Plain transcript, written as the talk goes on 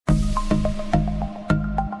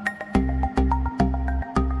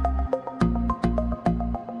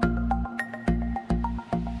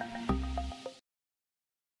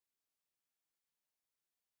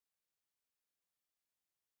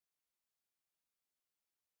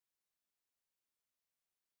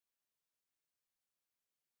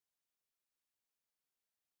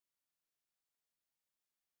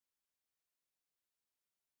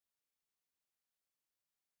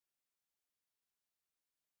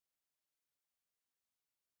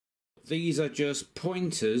these are just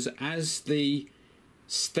pointers. As the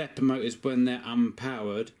stepper motors, when they're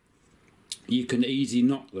unpowered, you can easily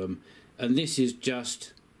knock them, and this is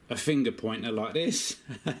just a finger pointer like this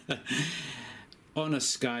on a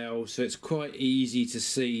scale, so it's quite easy to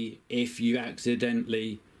see if you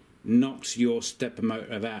accidentally knocked your stepper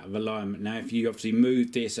motor out of alignment. Now if you obviously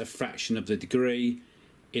move this a fraction of the degree,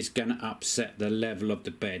 it's going to upset the level of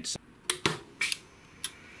the bed.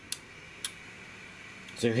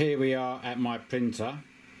 So here we are at my printer,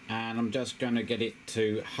 and I'm just going to get it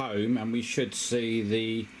to home, and we should see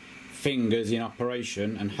the fingers in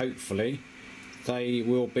operation, and hopefully they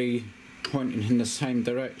will be pointing in the same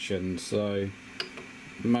direction. So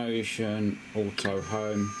motion, auto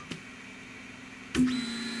home.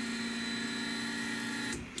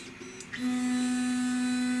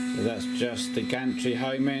 So that's just the gantry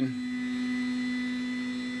homing.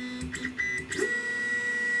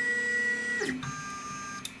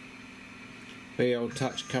 Wheel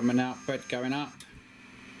touch coming out, bed going up.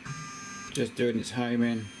 Just doing its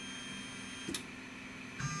homing.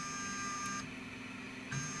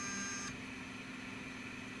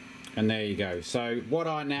 And there you go. So what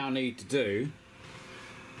I now need to do,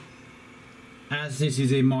 as this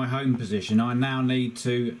is in my home position, I now need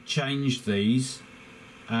to change these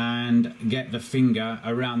and get the finger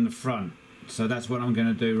around the front. So that's what I'm going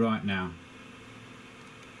to do right now.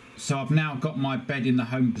 So I've now got my bed in the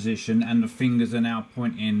home position, and the fingers are now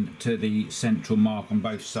pointing to the central mark on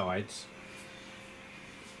both sides.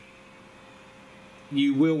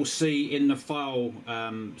 You will see in the file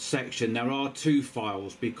section there are two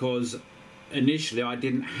files, because initially I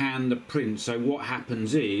didn't hand the print. So what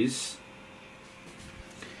happens is,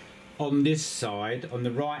 on this side, on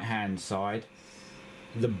the right hand side,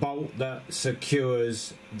 the bolt that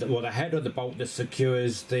secures, well, the head of the bolt that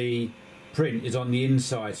secures the print is on the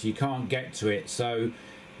inside, so you can't get to it. So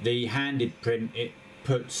the handed print, it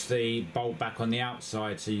puts the bolt back on the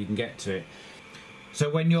outside so you can get to it. So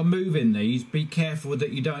when you're moving these, be careful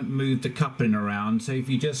that you don't move the coupling around. So if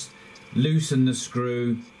you just loosen the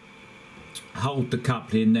screw, hold the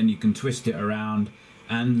coupling, then you can twist it around,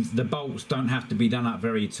 and the bolts don't have to be done up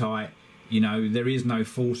very tight. You know, there is no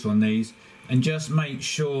force on these, and just make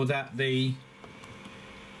sure that the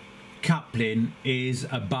coupling is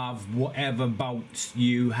above whatever bolts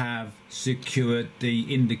you have secured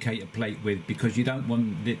the indicator plate with, because you don't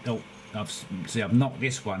want it. Oh, I've knocked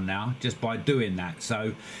this one now just by doing that.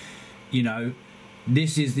 So, you know,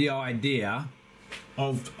 this is the idea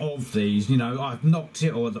of these. You know, I've knocked it,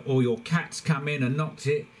 or your cat's come in and knocked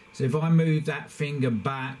it. So if I move that finger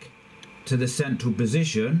back to the central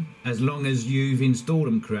position, as long as you've installed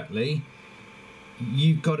them correctly,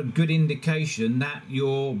 you've got a good indication that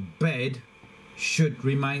your bed should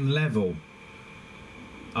remain level.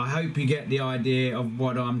 I hope you get the idea of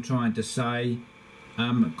what I'm trying to say.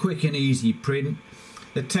 Quick and easy print.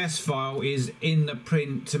 The test file is in the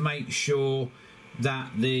print to make sure that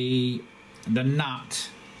the nut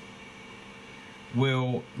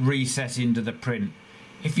will recess into the print.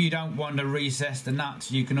 If you don't want to recess the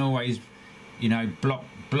nuts, you can always, you know,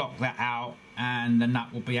 block that out, and the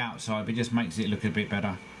nut will be outside, but it just makes it look a bit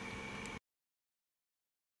better.